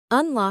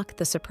Unlock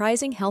the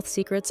surprising health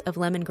secrets of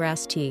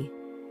lemongrass tea.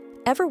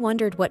 Ever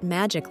wondered what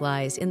magic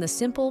lies in the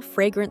simple,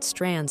 fragrant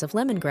strands of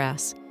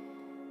lemongrass?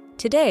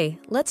 Today,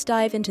 let's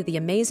dive into the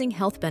amazing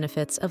health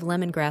benefits of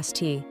lemongrass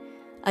tea,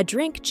 a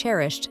drink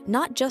cherished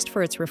not just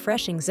for its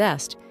refreshing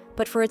zest,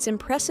 but for its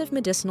impressive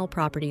medicinal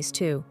properties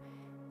too.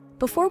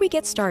 Before we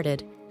get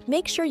started,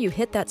 make sure you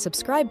hit that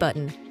subscribe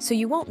button so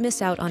you won't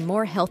miss out on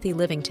more healthy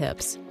living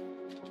tips.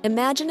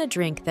 Imagine a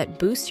drink that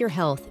boosts your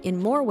health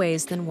in more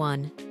ways than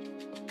one.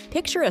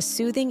 Picture a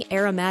soothing,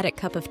 aromatic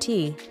cup of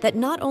tea that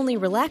not only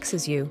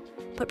relaxes you,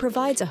 but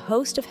provides a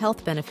host of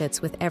health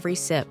benefits with every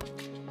sip.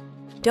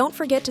 Don't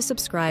forget to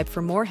subscribe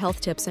for more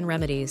health tips and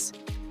remedies.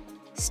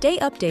 Stay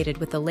updated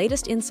with the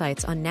latest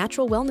insights on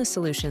natural wellness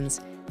solutions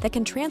that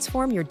can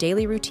transform your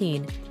daily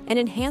routine and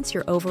enhance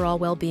your overall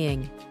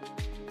well-being.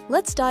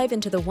 Let's dive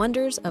into the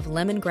wonders of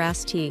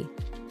lemongrass tea.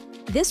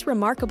 This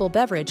remarkable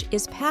beverage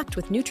is packed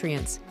with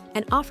nutrients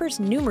and offers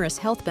numerous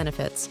health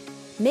benefits,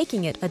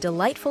 making it a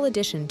delightful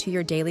addition to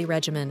your daily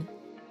regimen.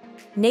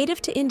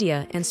 Native to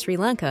India and Sri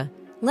Lanka,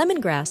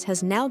 lemongrass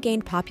has now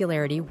gained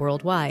popularity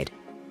worldwide.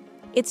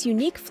 Its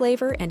unique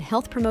flavor and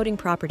health-promoting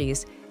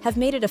properties have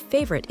made it a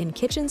favorite in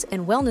kitchens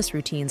and wellness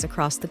routines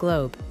across the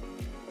globe.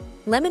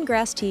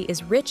 Lemongrass tea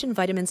is rich in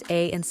vitamins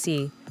A and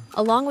C,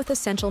 along with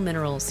essential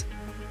minerals.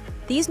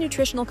 These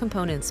nutritional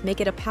components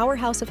make it a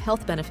powerhouse of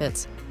health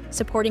benefits,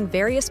 supporting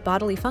various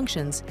bodily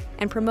functions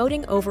and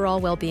promoting overall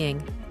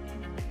well-being.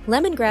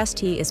 Lemongrass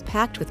tea is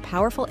packed with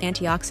powerful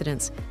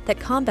antioxidants that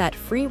combat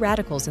free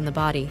radicals in the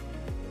body.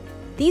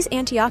 These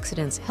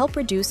antioxidants help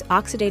reduce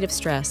oxidative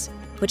stress,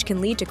 which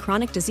can lead to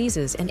chronic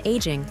diseases and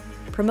aging,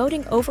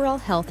 promoting overall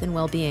health and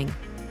well-being.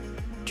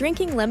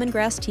 Drinking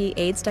lemongrass tea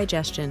aids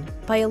digestion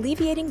by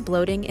alleviating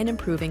bloating and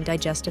improving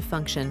digestive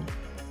function.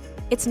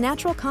 Its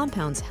natural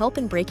compounds help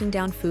in breaking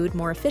down food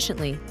more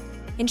efficiently,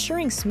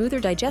 ensuring smoother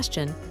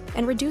digestion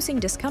and reducing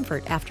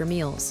discomfort after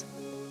meals.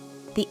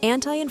 The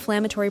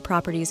anti-inflammatory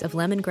properties of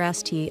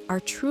lemongrass tea are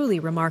truly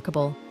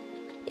remarkable.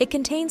 It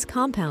contains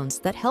compounds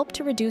that help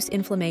to reduce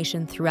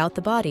inflammation throughout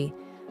the body,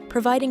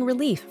 providing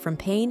relief from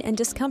pain and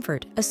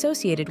discomfort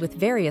associated with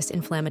various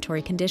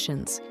inflammatory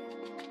conditions.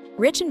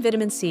 Rich in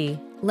vitamin C,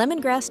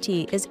 lemongrass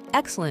tea is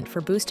excellent for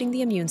boosting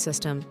the immune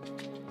system.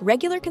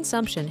 Regular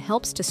consumption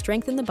helps to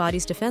strengthen the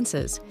body's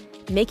defenses,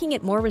 making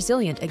it more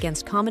resilient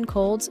against common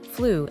colds,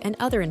 flu, and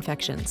other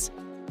infections.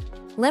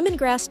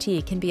 Lemongrass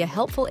tea can be a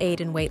helpful aid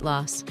in weight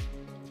loss.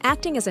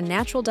 Acting as a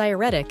natural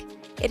diuretic,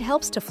 it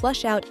helps to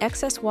flush out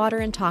excess water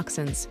and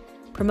toxins,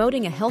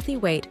 promoting a healthy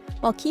weight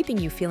while keeping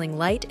you feeling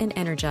light and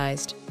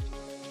energized.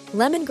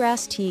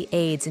 Lemongrass tea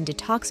aids in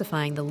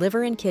detoxifying the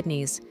liver and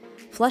kidneys,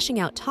 flushing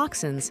out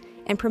toxins,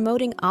 and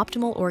promoting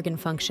optimal organ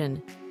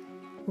function.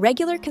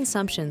 Regular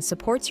consumption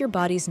supports your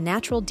body's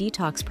natural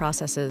detox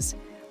processes,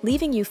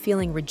 leaving you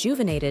feeling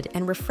rejuvenated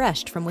and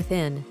refreshed from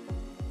within.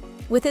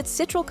 With its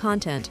citral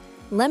content,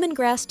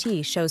 lemongrass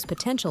tea shows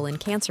potential in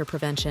cancer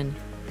prevention.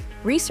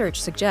 Research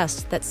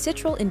suggests that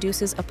citral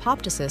induces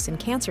apoptosis in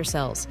cancer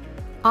cells,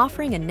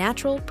 offering a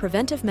natural,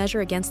 preventive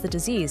measure against the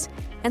disease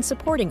and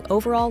supporting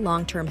overall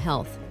long-term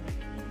health.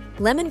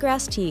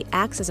 Lemongrass tea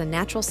acts as a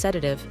natural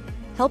sedative,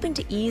 helping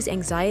to ease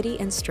anxiety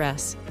and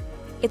stress.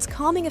 Its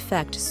calming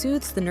effect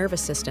soothes the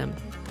nervous system,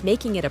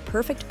 making it a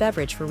perfect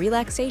beverage for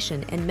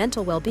relaxation and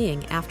mental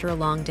well-being after a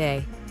long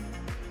day.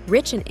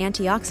 Rich in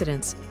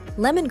antioxidants,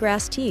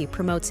 lemongrass tea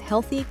promotes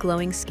healthy,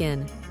 glowing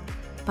skin.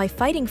 By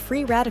fighting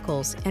free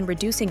radicals and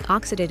reducing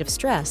oxidative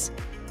stress,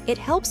 it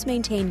helps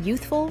maintain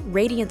youthful,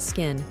 radiant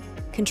skin,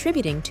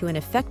 contributing to an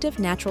effective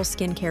natural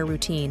skincare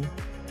routine.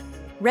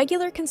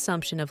 Regular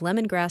consumption of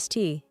lemongrass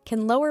tea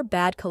can lower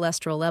bad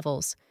cholesterol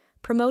levels,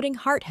 promoting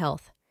heart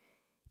health.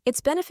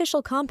 Its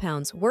beneficial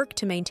compounds work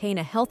to maintain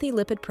a healthy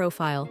lipid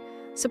profile,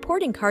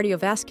 supporting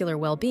cardiovascular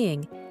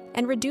well-being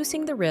and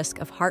reducing the risk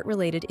of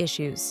heart-related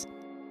issues.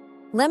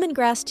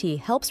 Lemongrass tea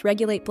helps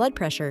regulate blood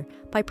pressure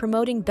by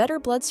promoting better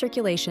blood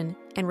circulation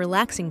and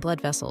relaxing blood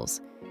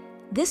vessels.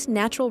 This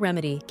natural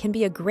remedy can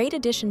be a great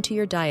addition to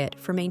your diet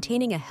for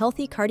maintaining a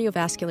healthy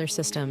cardiovascular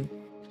system.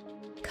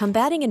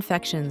 Combating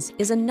infections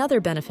is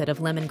another benefit of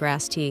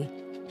lemongrass tea.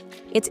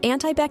 Its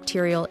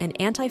antibacterial and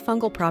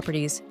antifungal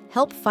properties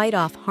help fight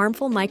off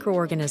harmful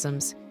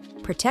microorganisms,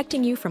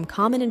 protecting you from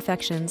common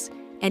infections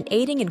and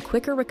aiding in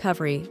quicker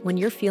recovery when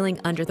you're feeling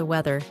under the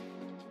weather.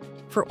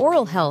 For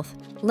oral health,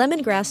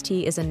 lemongrass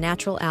tea is a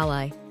natural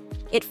ally.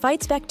 It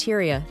fights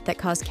bacteria that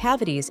cause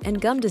cavities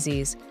and gum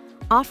disease,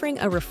 offering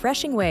a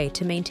refreshing way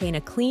to maintain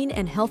a clean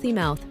and healthy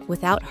mouth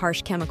without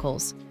harsh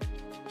chemicals.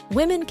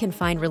 Women can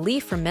find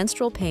relief from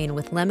menstrual pain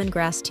with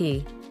lemongrass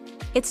tea.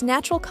 Its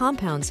natural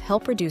compounds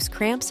help reduce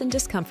cramps and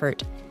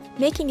discomfort,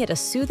 making it a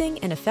soothing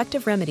and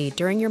effective remedy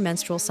during your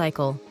menstrual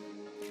cycle.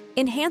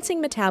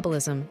 Enhancing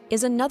metabolism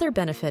is another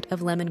benefit of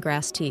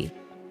lemongrass tea.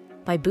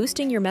 By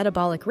boosting your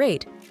metabolic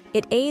rate,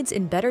 it aids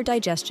in better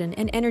digestion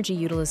and energy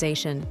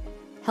utilization,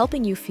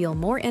 helping you feel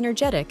more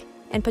energetic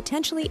and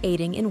potentially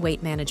aiding in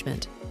weight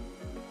management.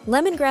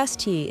 Lemongrass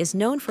tea is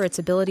known for its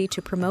ability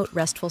to promote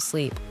restful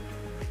sleep.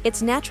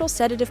 Its natural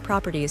sedative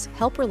properties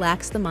help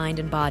relax the mind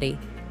and body,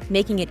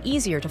 making it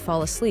easier to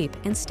fall asleep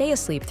and stay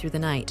asleep through the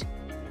night.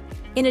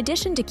 In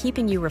addition to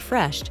keeping you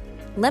refreshed,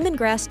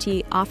 lemongrass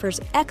tea offers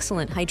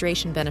excellent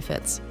hydration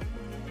benefits.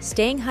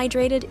 Staying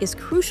hydrated is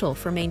crucial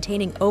for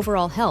maintaining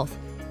overall health,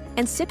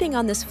 and sipping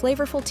on this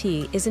flavorful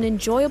tea is an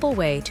enjoyable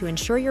way to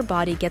ensure your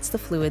body gets the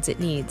fluids it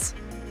needs.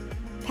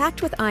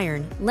 Packed with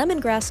iron,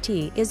 lemongrass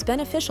tea is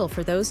beneficial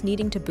for those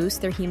needing to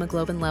boost their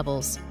hemoglobin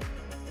levels.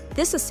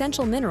 This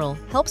essential mineral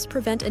helps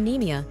prevent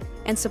anemia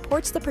and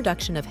supports the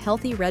production of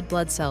healthy red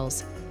blood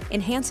cells,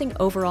 enhancing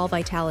overall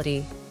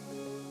vitality.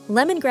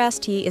 Lemongrass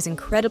tea is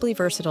incredibly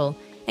versatile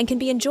and can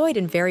be enjoyed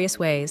in various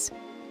ways.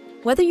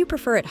 Whether you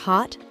prefer it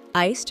hot,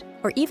 iced,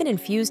 or even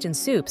infused in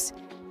soups,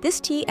 this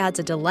tea adds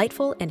a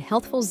delightful and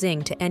healthful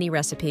zing to any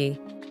recipe.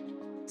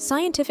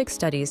 Scientific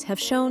studies have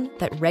shown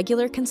that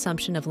regular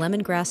consumption of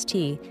lemongrass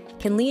tea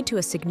can lead to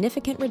a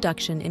significant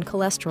reduction in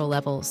cholesterol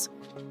levels.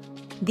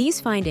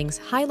 These findings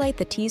highlight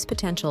the tea's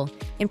potential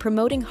in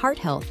promoting heart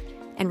health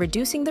and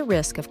reducing the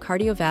risk of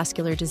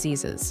cardiovascular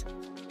diseases.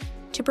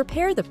 To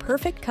prepare the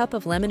perfect cup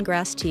of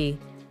lemongrass tea,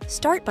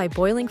 start by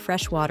boiling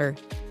fresh water.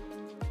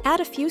 Add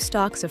a few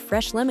stalks of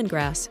fresh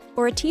lemongrass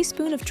or a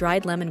teaspoon of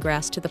dried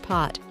lemongrass to the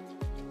pot.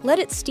 Let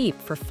it steep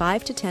for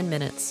 5 to 10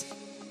 minutes.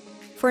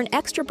 For an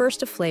extra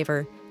burst of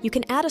flavor, you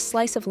can add a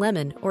slice of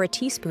lemon or a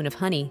teaspoon of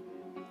honey.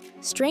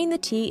 Strain the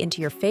tea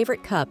into your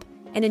favorite cup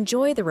and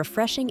enjoy the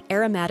refreshing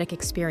aromatic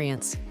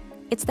experience.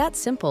 It's that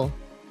simple.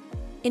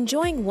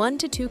 Enjoying 1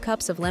 to 2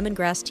 cups of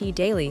lemongrass tea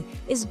daily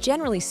is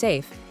generally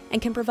safe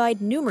and can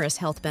provide numerous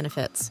health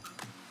benefits.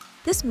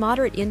 This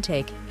moderate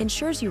intake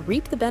ensures you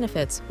reap the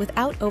benefits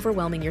without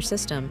overwhelming your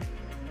system.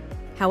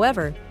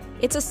 However,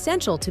 it's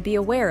essential to be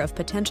aware of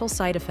potential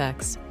side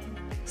effects.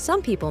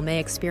 Some people may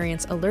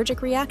experience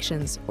allergic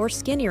reactions or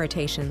skin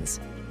irritations.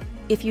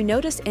 If you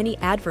notice any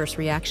adverse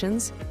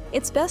reactions,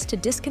 it's best to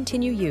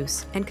discontinue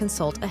use and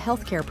consult a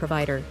healthcare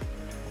provider.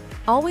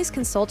 Always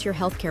consult your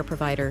healthcare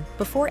provider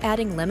before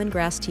adding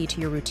lemongrass tea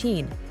to your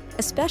routine,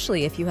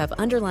 especially if you have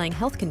underlying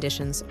health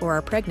conditions or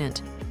are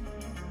pregnant.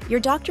 Your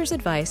doctor's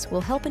advice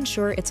will help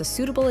ensure it's a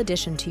suitable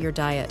addition to your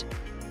diet.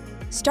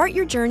 Start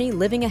your journey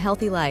living a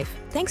healthy life.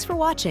 Thanks for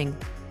watching.